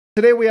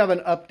Today we have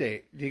an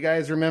update. Do you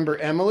guys remember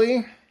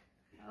Emily?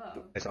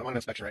 Hello. So I'm on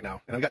inspection right now,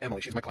 and I've got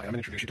Emily. She's my client. I'm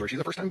going to introduce you to her. She's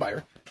a first-time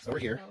buyer, so we're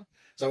here. Hello.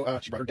 So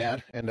she brought her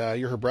dad, and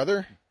you're her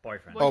brother?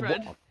 Boyfriend.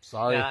 Oh,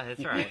 sorry. Yeah,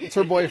 that's right. It's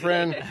her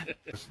boyfriend.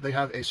 They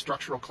have a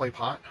structural clay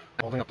pot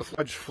holding up the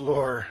fudge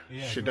floor.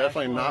 Yeah, should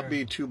definitely not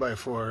be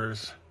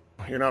 2x4s.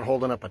 You're not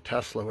holding up a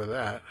Tesla with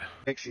that.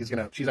 I think she's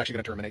actually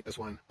gonna terminate this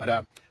one.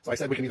 But so I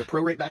said we can either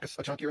prorate back a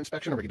chunkier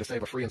inspection, or we can just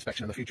save a free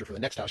inspection in the future for the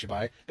next house you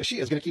buy, because she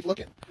is gonna keep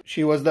looking.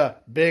 She was the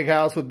big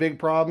house with big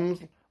problems,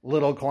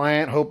 little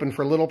client hoping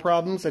for little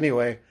problems.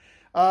 Anyway,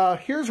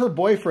 here's her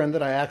boyfriend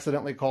that I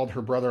accidentally called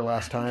her brother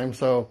last time,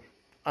 so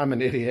I'm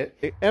an idiot.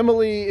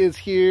 Emily is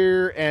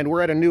here, and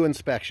we're at a new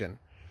inspection.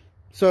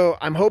 So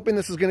I'm hoping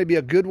this is going to be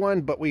a good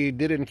one, but we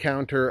did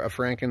encounter a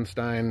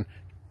Frankenstein,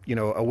 you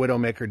know, a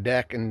Widowmaker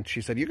deck, and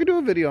she said, you could do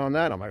a video on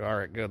that. I'm like, all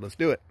right, good, let's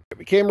do it.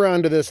 We came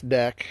around to this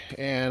deck,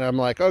 and I'm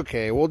like,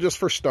 okay, well, just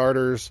for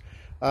starters,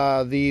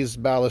 these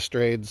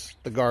balustrades,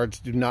 the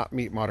guards do not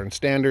meet modern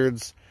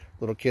standards.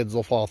 Little kids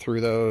will fall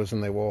through those,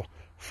 and they will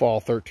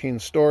fall 13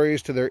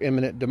 stories to their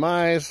imminent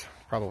demise.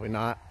 Probably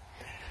not.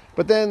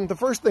 But then the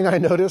first thing I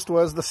noticed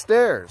was the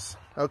stairs.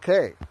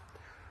 Okay,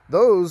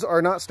 those are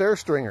not stair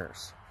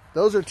stringers.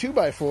 Those are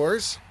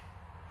 2x4s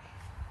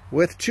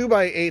with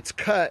 2x8s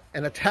cut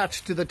and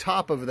attached to the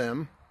top of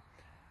them.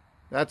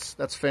 That's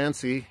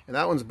fancy. And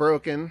that one's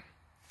broken.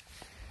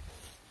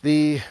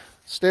 The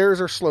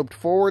stairs are sloped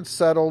forward,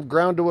 settled,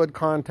 ground to wood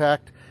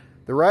contact.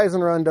 The rise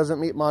and run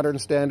doesn't meet modern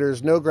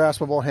standards. No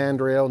graspable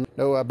handrail,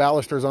 no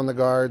balusters on the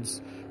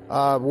guards.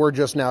 We're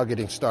just now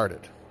getting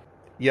started.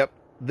 Yep,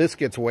 this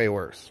gets way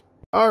worse.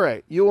 All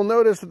right, you will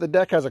notice that the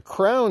deck has a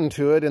crown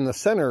to it in the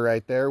center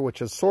right there,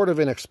 which is sort of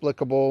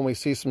inexplicable. And we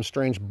see some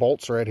strange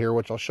bolts right here,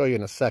 which I'll show you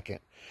in a second.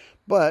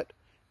 But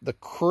the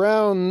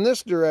crown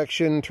this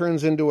direction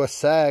turns into a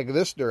sag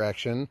this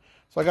direction.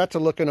 So I got to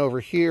looking over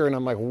here, and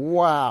I'm like,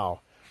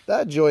 wow,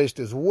 that joist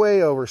is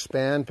way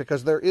overspanned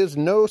because there is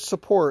no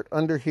support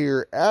under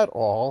here at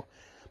all.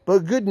 But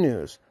good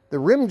news, the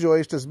rim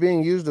joist is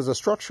being used as a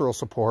structural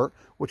support,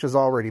 which is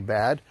already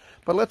bad.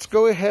 But let's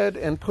go ahead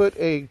and put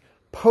a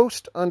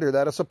post under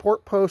that, a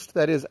support post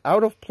that is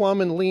out of plumb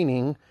and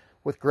leaning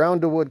with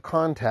ground to wood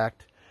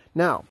contact.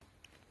 Now,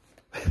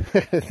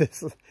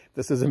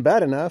 this isn't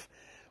bad enough.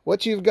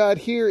 What you've got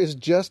here is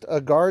just a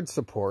guard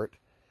support.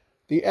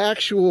 The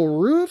actual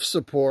roof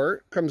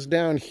support comes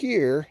down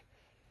here.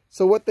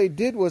 So what they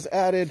did was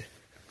added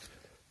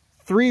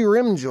 3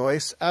 rim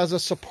joists as a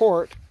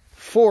support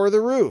for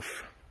the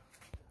roof.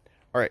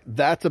 All right,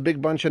 that's a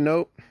big bunch of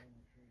note.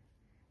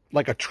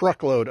 Like a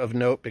truckload of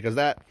note, because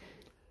that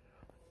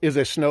is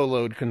a snow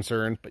load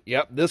concern. But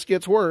yep, this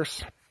gets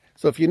worse.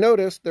 So if you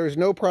notice, there's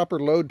no proper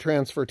load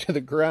transfer to the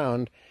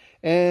ground.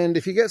 And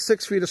if you get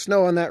 6 feet of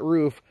snow on that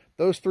roof,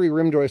 those 3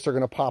 rim joists are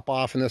going to pop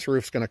off and this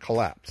roof's going to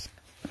collapse.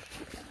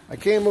 I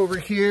came over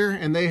here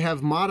and they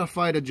have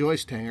modified a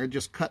joist hanger,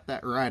 just cut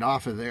that right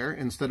off of there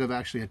instead of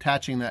actually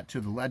attaching that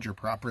to the ledger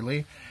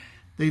properly.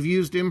 They've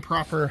used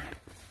improper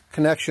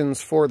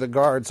connections for the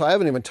guard. So I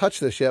haven't even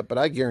touched this yet, but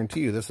I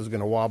guarantee you this is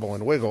going to wobble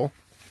and wiggle.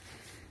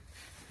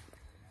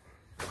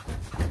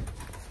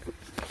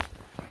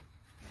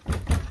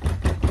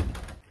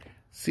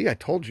 See, I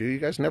told you, you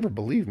guys never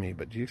believe me,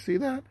 but do you see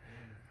that?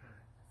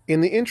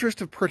 In the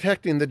interest of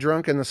protecting the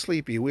drunk and the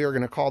sleepy, we are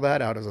going to call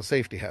that out as a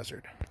safety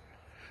hazard.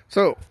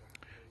 So,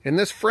 in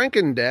this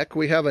Franken deck,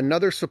 we have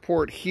another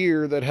support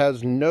here that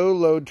has no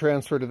load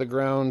transfer to the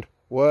ground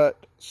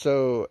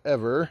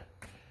whatsoever.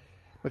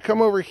 We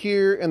come over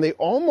here, and they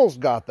almost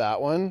got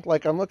that one.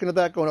 Like, I'm looking at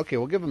that going, okay,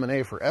 we'll give them an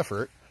A for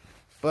effort.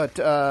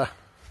 But,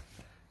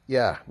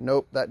 yeah,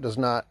 nope, that does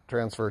not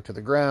transfer to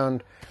the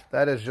ground.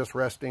 That is just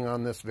resting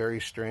on this very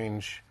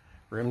strange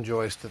rim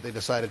joist that they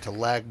decided to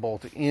lag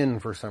bolt in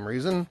for some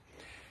reason.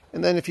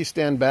 And then if you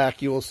stand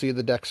back, you will see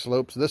the deck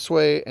slopes this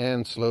way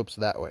and slopes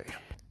that way.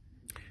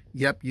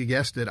 Yep, you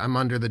guessed it, I'm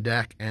under the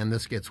deck, and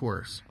this gets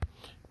worse.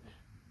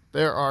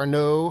 There are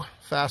no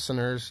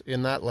fasteners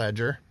in that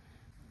ledger.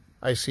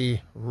 I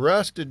see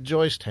rusted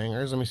joist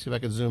hangers. Let me see if I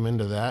can zoom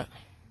into that.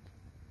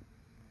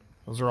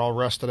 Those are all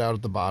rusted out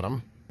at the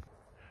bottom.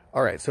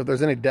 All right, so if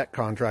there's any deck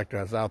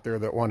contractors out there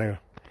that want to...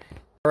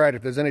 All right,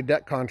 if there's any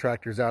deck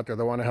contractors out there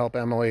that want to help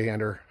Emily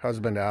and her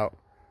husband out.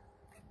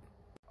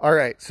 All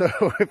right, so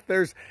if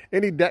there's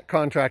any deck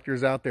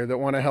contractors out there that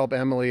want to help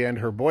Emily and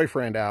her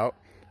boyfriend out,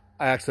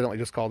 I accidentally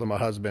just called him a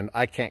husband.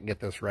 I can't get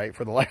this right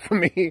for the life of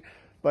me.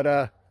 But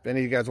if any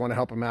of you guys want to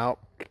help him out,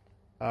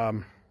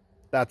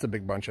 that's a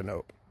big bunch of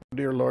nope.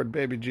 Dear Lord,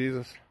 baby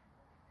Jesus,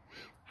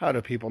 how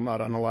do people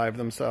not unalive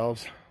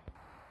themselves?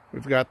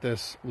 We've got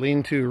this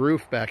lean-to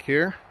roof back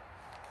here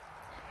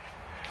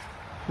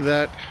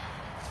that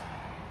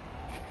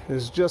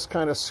is just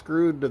kind of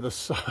screwed to the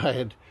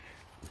side.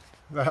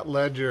 That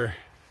ledger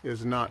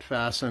is not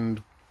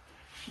fastened.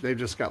 They've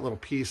just got little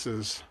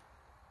pieces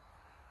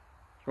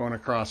going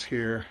across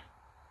here.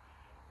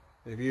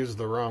 They've used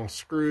the wrong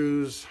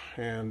screws,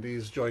 and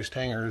these joist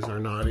hangers are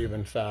not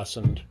even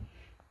fastened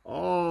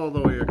all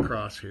the way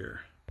across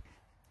here.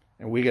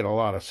 And we get a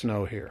lot of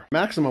snow here.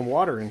 Maximum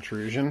water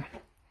intrusion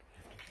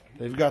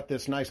They've got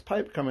this nice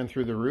pipe coming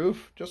through the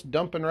roof, just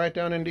dumping right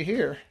down into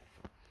here.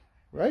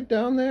 Right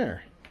down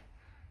there.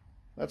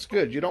 That's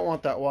good. You don't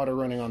want that water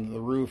running onto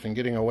the roof and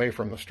getting away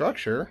from the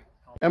structure.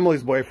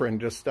 Emily's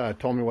boyfriend just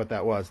told me what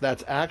that was.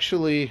 That's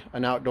actually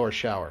an outdoor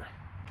shower.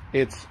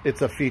 It's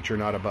a feature,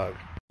 not a bug.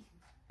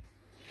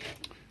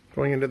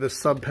 Going into this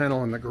sub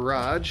panel in the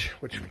garage,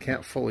 which we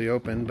can't fully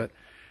open, but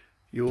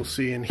you will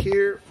see in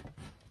here,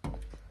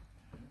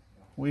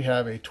 we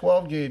have a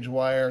 12 gauge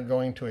wire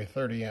going to a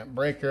 30 amp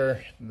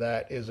breaker.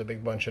 That is a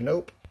big bunch of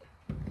nope.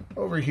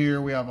 Over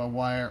here we have a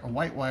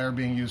white wire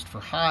being used for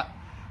hot.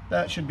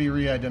 That should be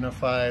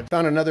re-identified.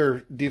 Found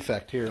another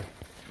defect here.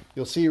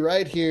 You'll see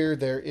right here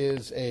there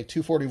is a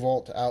 240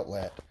 volt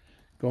outlet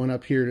going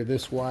up here to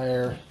this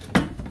wire.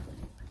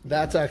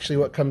 That's actually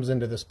what comes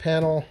into this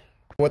panel.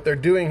 What they're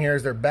doing here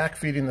is they're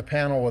backfeeding the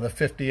panel with a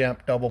 50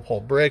 amp double pole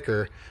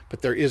breaker,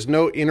 but there is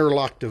no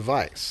interlock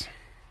device.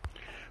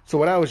 So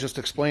what I was just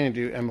explaining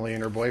to Emily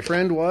and her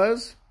boyfriend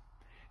was,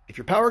 if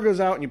your power goes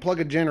out and you plug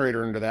a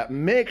generator into that,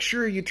 make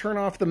sure you turn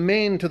off the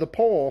main to the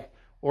pole,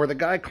 or the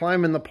guy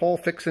climbing the pole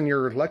fixing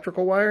your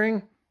electrical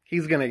wiring,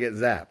 he's going to get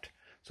zapped.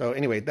 So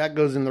anyway, that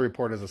goes in the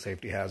report as a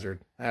safety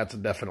hazard. That's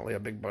definitely a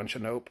big bunch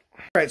of nope.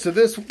 All right, so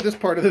this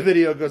part of the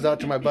video goes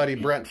out to my buddy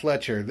Brent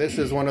Fletcher. This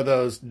is one of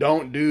those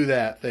don't do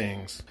that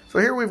things. So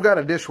here we've got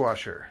a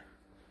dishwasher.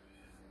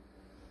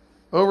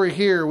 Over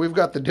here, we've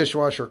got the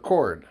dishwasher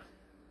cord.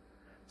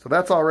 So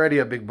that's already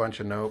a big bunch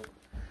of nope.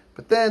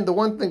 But then the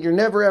one thing you're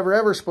never, ever,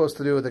 ever supposed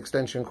to do with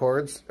extension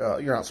cords,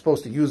 you're not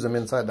supposed to use them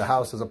inside the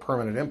house as a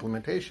permanent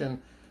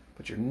implementation,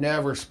 but you're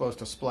never supposed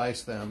to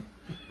splice them.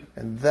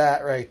 And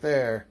that right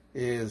there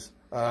is,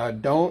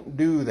 don't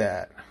do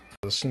that.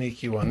 A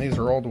sneaky one. These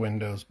are old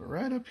windows, but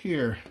right up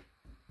here,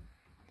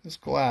 this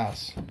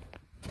glass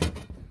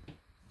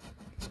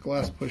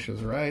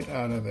pushes right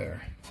out of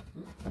there.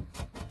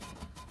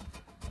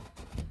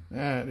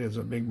 That is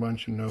a big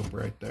bunch of nope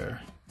right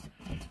there.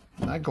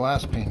 And that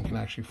glass pane can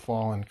actually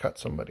fall and cut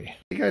somebody.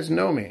 You guys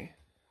know me.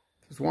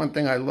 There's one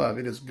thing I love.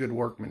 It is good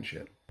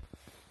workmanship.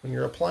 When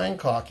you're applying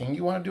caulking,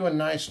 you want to do a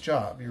nice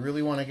job. You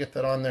really want to get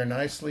that on there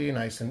nicely,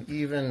 nice and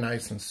even,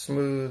 nice and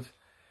smooth.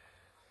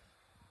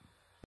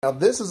 Now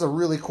this is a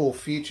really cool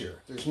feature.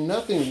 There's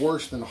nothing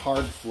worse than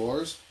hard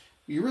floors.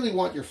 You really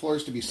want your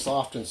floors to be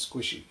soft and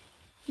squishy.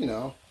 You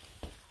know.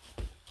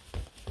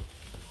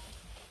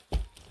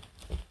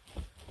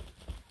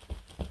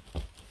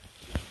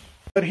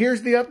 But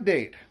here's the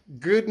update.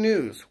 Good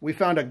news. We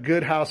found a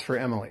good house for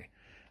Emily.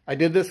 I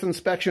did this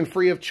inspection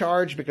free of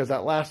charge because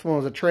that last one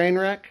was a train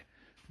wreck.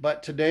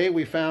 But today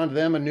we found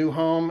them a new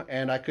home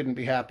and I couldn't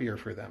be happier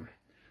for them.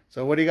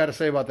 So what do you got to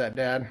say about that,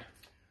 Dad?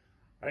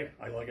 I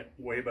like it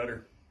way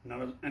better.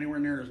 Not anywhere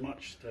near as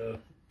much to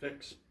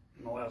fix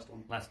in the last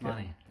one. Less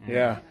money.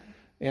 Yeah.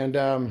 And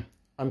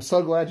I'm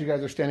so glad you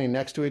guys are standing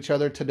next to each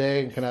other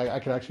today. I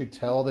can actually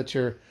tell that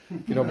you're,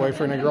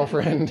 boyfriend and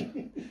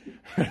girlfriend.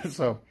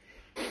 So,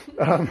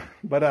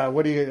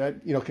 what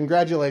do you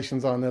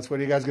congratulations on this.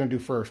 What are you guys going to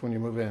do first when you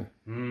move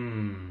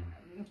in?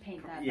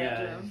 Paint that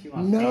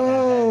bedroom.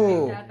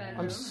 No, paint that bedroom.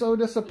 I'm so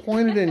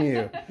disappointed in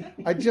you.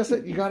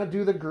 You got to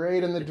do the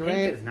grade and the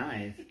drain. Pink is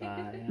nice, but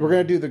yeah. We're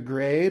going to do the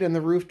grade and the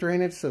roof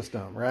drainage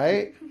system,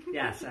 right?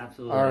 Yes,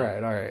 absolutely. All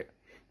right.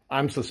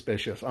 I'm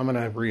suspicious. I'm going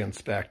to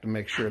re-inspect and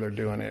make sure they're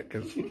doing it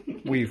because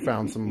we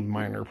found some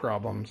minor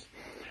problems.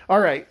 All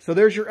right, so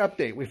there's your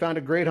update. We found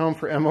a great home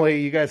for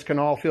Emily. You guys can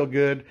all feel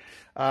good.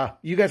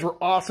 You guys were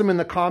awesome in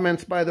the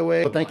comments, by the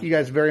way. So thank you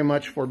guys very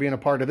much for being a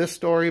part of this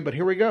story. But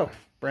here we go.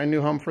 Brand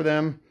new home for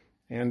them,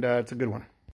 and it's a good one.